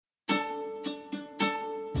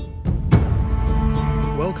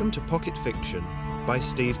Welcome to Pocket Fiction by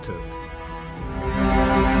Steve Cook.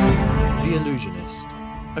 The Illusionist,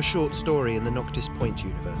 a short story in the Noctis Point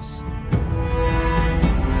universe.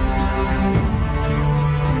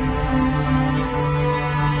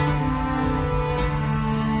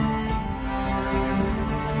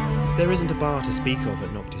 There isn't a bar to speak of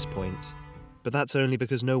at Noctis Point, but that's only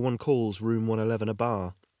because no one calls Room 111 a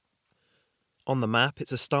bar. On the map,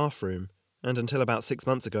 it's a staff room, and until about 6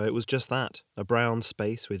 months ago it was just that, a brown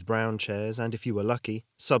space with brown chairs and, if you were lucky,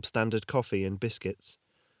 substandard coffee and biscuits.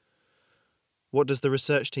 What does the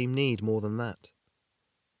research team need more than that?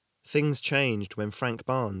 Things changed when Frank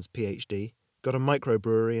Barnes, PhD, got a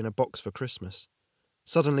microbrewery in a box for Christmas.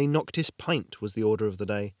 Suddenly Noctis Pint was the order of the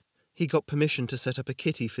day. He got permission to set up a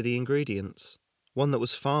kitty for the ingredients, one that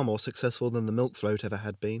was far more successful than the milk float ever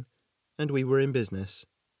had been, and we were in business.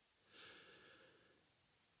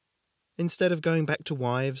 Instead of going back to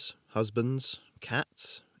wives, husbands,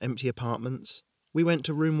 cats, empty apartments, we went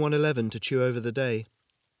to Room 111 to chew over the day.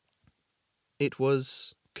 It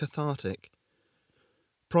was cathartic.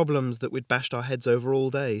 Problems that we'd bashed our heads over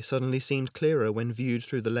all day suddenly seemed clearer when viewed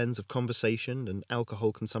through the lens of conversation and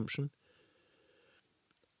alcohol consumption.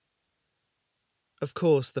 Of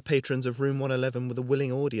course, the patrons of Room 111 were the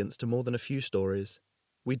willing audience to more than a few stories.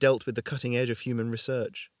 We dealt with the cutting edge of human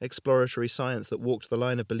research, exploratory science that walked the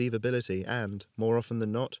line of believability and, more often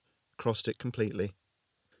than not, crossed it completely.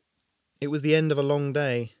 It was the end of a long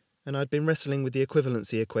day, and I'd been wrestling with the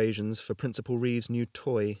equivalency equations for Principal Reeve's new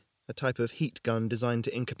toy, a type of heat gun designed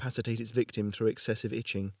to incapacitate its victim through excessive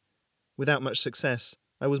itching. Without much success,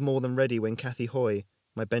 I was more than ready when Kathy Hoy,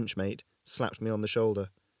 my benchmate, slapped me on the shoulder.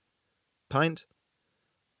 "Pint?"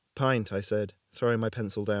 "Pint," I said, throwing my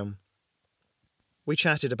pencil down. We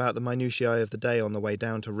chatted about the minutiae of the day on the way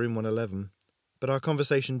down to Room 111, but our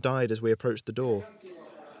conversation died as we approached the door.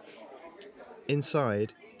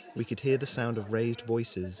 Inside, we could hear the sound of raised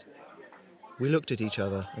voices. We looked at each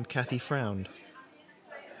other, and Kathy frowned.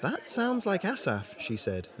 "That sounds like Asaph," she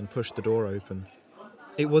said, and pushed the door open.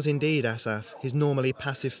 It was indeed Asaph, his normally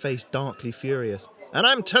passive face darkly furious. "And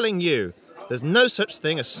I'm telling you, there's no such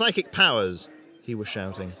thing as psychic powers," he was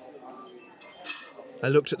shouting. I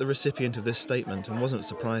looked at the recipient of this statement and wasn't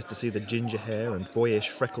surprised to see the ginger hair and boyish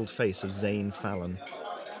freckled face of Zane Fallon.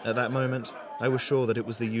 At that moment, I was sure that it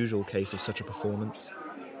was the usual case of such a performance.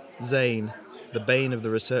 Zane, the bane of the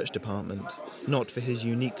research department, not for his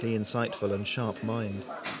uniquely insightful and sharp mind,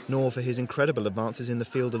 nor for his incredible advances in the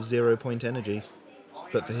field of zero-point energy,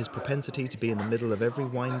 but for his propensity to be in the middle of every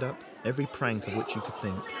wind-up, every prank of which you could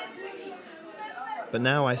think. But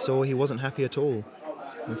now I saw he wasn't happy at all.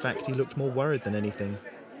 In fact, he looked more worried than anything.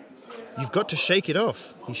 "You've got to shake it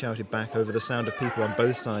off," he shouted back over the sound of people on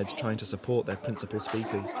both sides trying to support their principal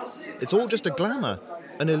speakers. "It's all just a glamour,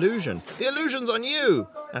 an illusion." "The illusion's on you,"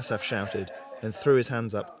 Asaph shouted, then threw his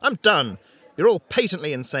hands up. "I'm done. You're all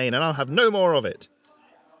patently insane, and I'll have no more of it."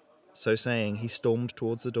 So saying, he stormed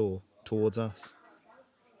towards the door, towards us.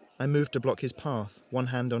 I moved to block his path, one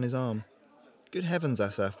hand on his arm. "Good heavens,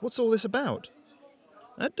 Asaph, what's all this about?"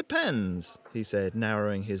 "That depends," he said,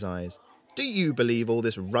 narrowing his eyes. "Do you believe all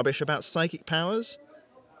this rubbish about psychic powers?"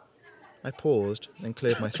 I paused, then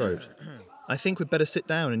cleared my throat. "I think we'd better sit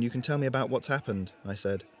down and you can tell me about what's happened," I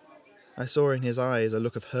said. I saw in his eyes a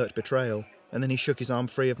look of hurt betrayal, and then he shook his arm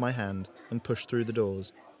free of my hand and pushed through the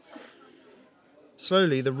doors.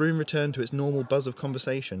 Slowly, the room returned to its normal buzz of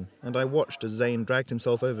conversation, and I watched as Zane dragged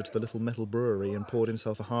himself over to the little metal brewery and poured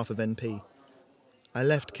himself a half of NP. I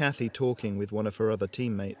left Kathy talking with one of her other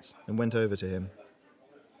teammates and went over to him.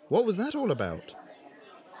 "What was that all about?"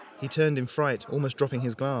 He turned in fright, almost dropping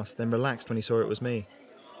his glass, then relaxed when he saw it was me.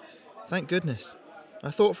 "Thank goodness. I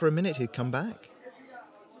thought for a minute he'd come back."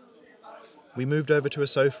 We moved over to a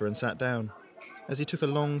sofa and sat down. As he took a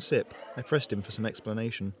long sip, I pressed him for some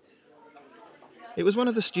explanation. "It was one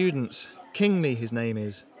of the students. Kingley, his name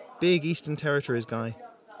is. Big Eastern Territories guy.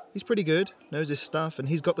 He's pretty good, knows his stuff, and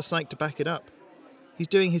he's got the psych to back it up. He's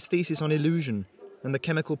doing his thesis on illusion, and the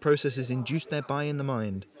chemical processes induced thereby in the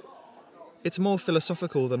mind. It's more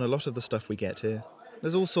philosophical than a lot of the stuff we get here.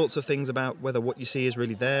 There's all sorts of things about whether what you see is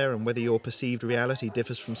really there and whether your perceived reality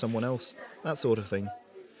differs from someone else, that sort of thing.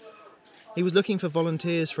 He was looking for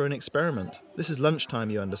volunteers for an experiment. This is lunchtime,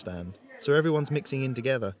 you understand, so everyone's mixing in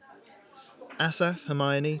together. Asaph,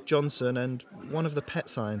 Hermione, Johnson, and one of the pet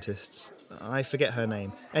scientists. I forget her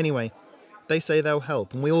name. Anyway, they say they'll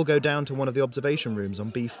help, and we all go down to one of the observation rooms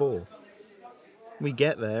on B4. We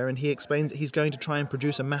get there, and he explains that he's going to try and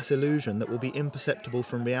produce a mass illusion that will be imperceptible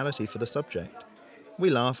from reality for the subject. We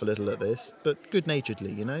laugh a little at this, but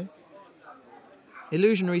good-naturedly, you know.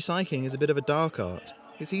 Illusionary psyching is a bit of a dark art.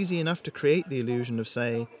 It's easy enough to create the illusion of,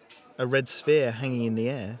 say, a red sphere hanging in the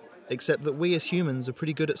air, except that we as humans are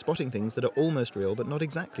pretty good at spotting things that are almost real but not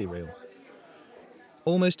exactly real.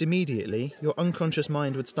 Almost immediately, your unconscious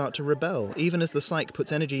mind would start to rebel, even as the psyche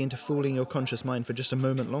puts energy into fooling your conscious mind for just a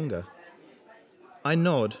moment longer. I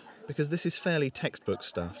nod, because this is fairly textbook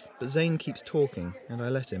stuff, but Zane keeps talking, and I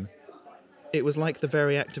let him. It was like the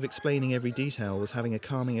very act of explaining every detail was having a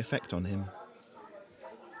calming effect on him.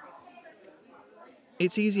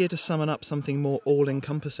 It's easier to summon up something more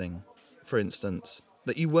all-encompassing. For instance,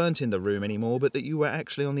 that you weren't in the room anymore, but that you were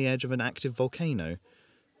actually on the edge of an active volcano.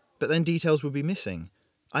 But then details would be missing.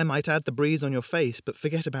 I might add the breeze on your face, but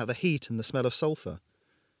forget about the heat and the smell of sulphur.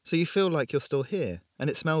 So you feel like you're still here, and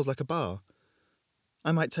it smells like a bar.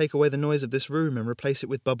 I might take away the noise of this room and replace it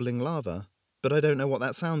with bubbling lava, but I don't know what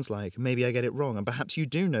that sounds like. Maybe I get it wrong, and perhaps you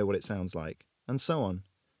do know what it sounds like, and so on.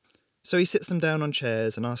 So he sits them down on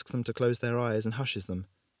chairs and asks them to close their eyes and hushes them.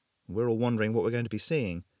 We're all wondering what we're going to be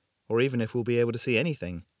seeing, or even if we'll be able to see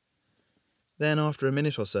anything. Then, after a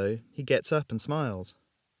minute or so, he gets up and smiles.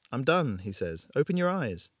 "I'm done," he says. "Open your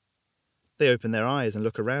eyes." They open their eyes and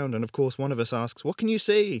look around, and of course one of us asks, "What can you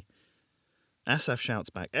see?" Asaf shouts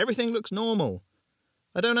back, "Everything looks normal."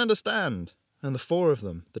 "I don't understand." And the four of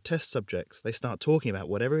them, the test subjects, they start talking about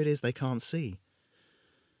whatever it is they can't see.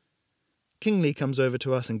 Kingsley comes over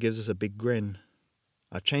to us and gives us a big grin.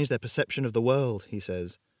 "I've changed their perception of the world," he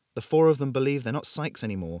says. "The four of them believe they're not psychs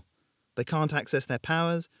anymore. They can't access their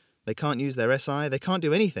powers, they can't use their SI, they can't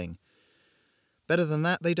do anything. Better than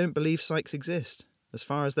that, they don't believe psychs exist. As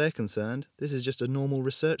far as they're concerned, this is just a normal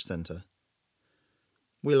research centre."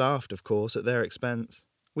 We laughed, of course, at their expense.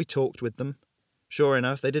 We talked with them. Sure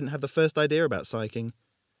enough, they didn't have the first idea about psyching.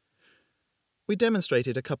 We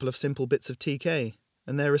demonstrated a couple of simple bits of TK,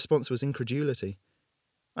 and their response was incredulity.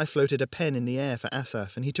 I floated a pen in the air for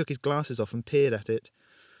Asaf, and he took his glasses off and peered at it.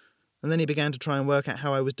 And then he began to try and work out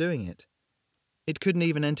how I was doing it. It couldn't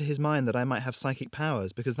even enter his mind that I might have psychic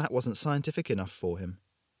powers, because that wasn't scientific enough for him.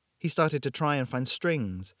 He started to try and find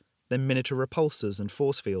strings, then miniature repulsors and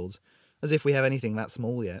force fields, as if we have anything that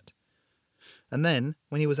small yet. And then,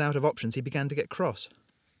 when he was out of options, he began to get cross.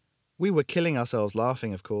 We were killing ourselves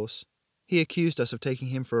laughing, of course. He accused us of taking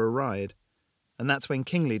him for a ride, and that's when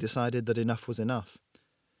Kingsley decided that enough was enough.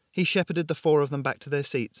 He shepherded the four of them back to their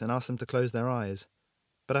seats and asked them to close their eyes.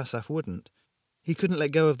 But Asaf wouldn't. He couldn't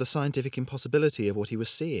let go of the scientific impossibility of what he was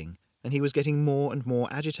seeing, and he was getting more and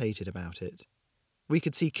more agitated about it. We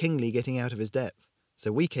could see Kingsley getting out of his depth,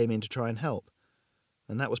 so we came in to try and help,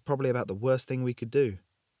 and that was probably about the worst thing we could do.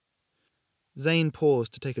 Zane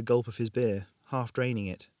paused to take a gulp of his beer, half draining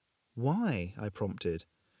it. "Why?" I prompted.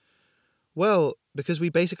 "Well, because we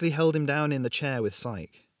basically held him down in the chair with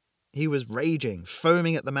psych. He was raging,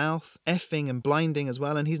 foaming at the mouth, effing and blinding as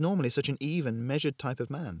well, and he's normally such an even, measured type of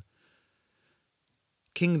man."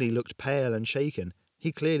 Kingsley looked pale and shaken.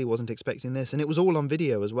 He clearly wasn't expecting this, and it was all on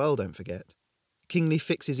video as well, don't forget. Kingsley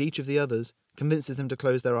fixes each of the others, convinces them to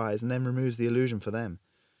close their eyes, and then removes the illusion for them.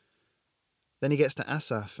 Then he gets to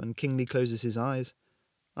Asaf, and Kingsley closes his eyes.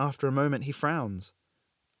 After a moment, he frowns.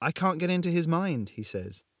 "I can't get into his mind," he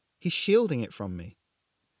says. "He's shielding it from me."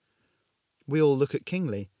 We all look at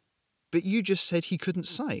Kingsley. "But you just said he couldn't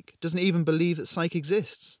psych, doesn't even believe that psych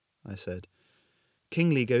exists," I said.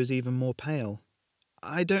 Kingsley goes even more pale.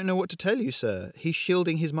 "I don't know what to tell you, sir. He's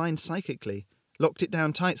shielding his mind psychically, locked it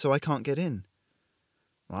down tight so I can't get in."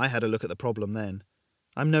 I had a look at the problem then.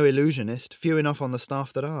 I'm no illusionist, few enough on the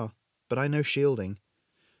staff that are, but I know shielding.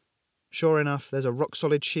 Sure enough, there's a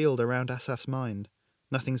rock-solid shield around Asaf's mind.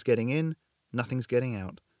 Nothing's getting in, nothing's getting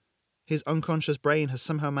out. His unconscious brain has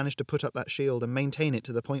somehow managed to put up that shield and maintain it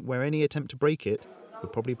to the point where any attempt to break it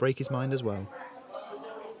would probably break his mind as well.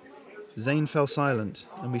 Zane fell silent,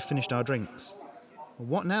 and we finished our drinks.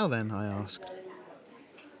 "What now then?" I asked.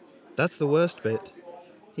 That's the worst bit.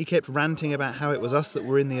 He kept ranting about how it was us that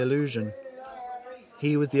were in the illusion.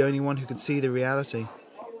 He was the only one who could see the reality,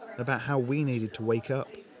 about how we needed to wake up.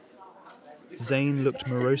 Zane looked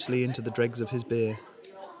morosely into the dregs of his beer.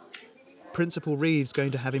 Principal Reeve's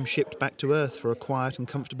going to have him shipped back to Earth for a quiet and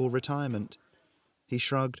comfortable retirement. He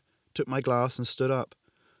shrugged, took my glass and stood up.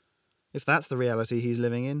 If that's the reality he's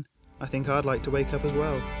living in, I think I'd like to wake up as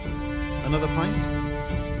well. Another pint?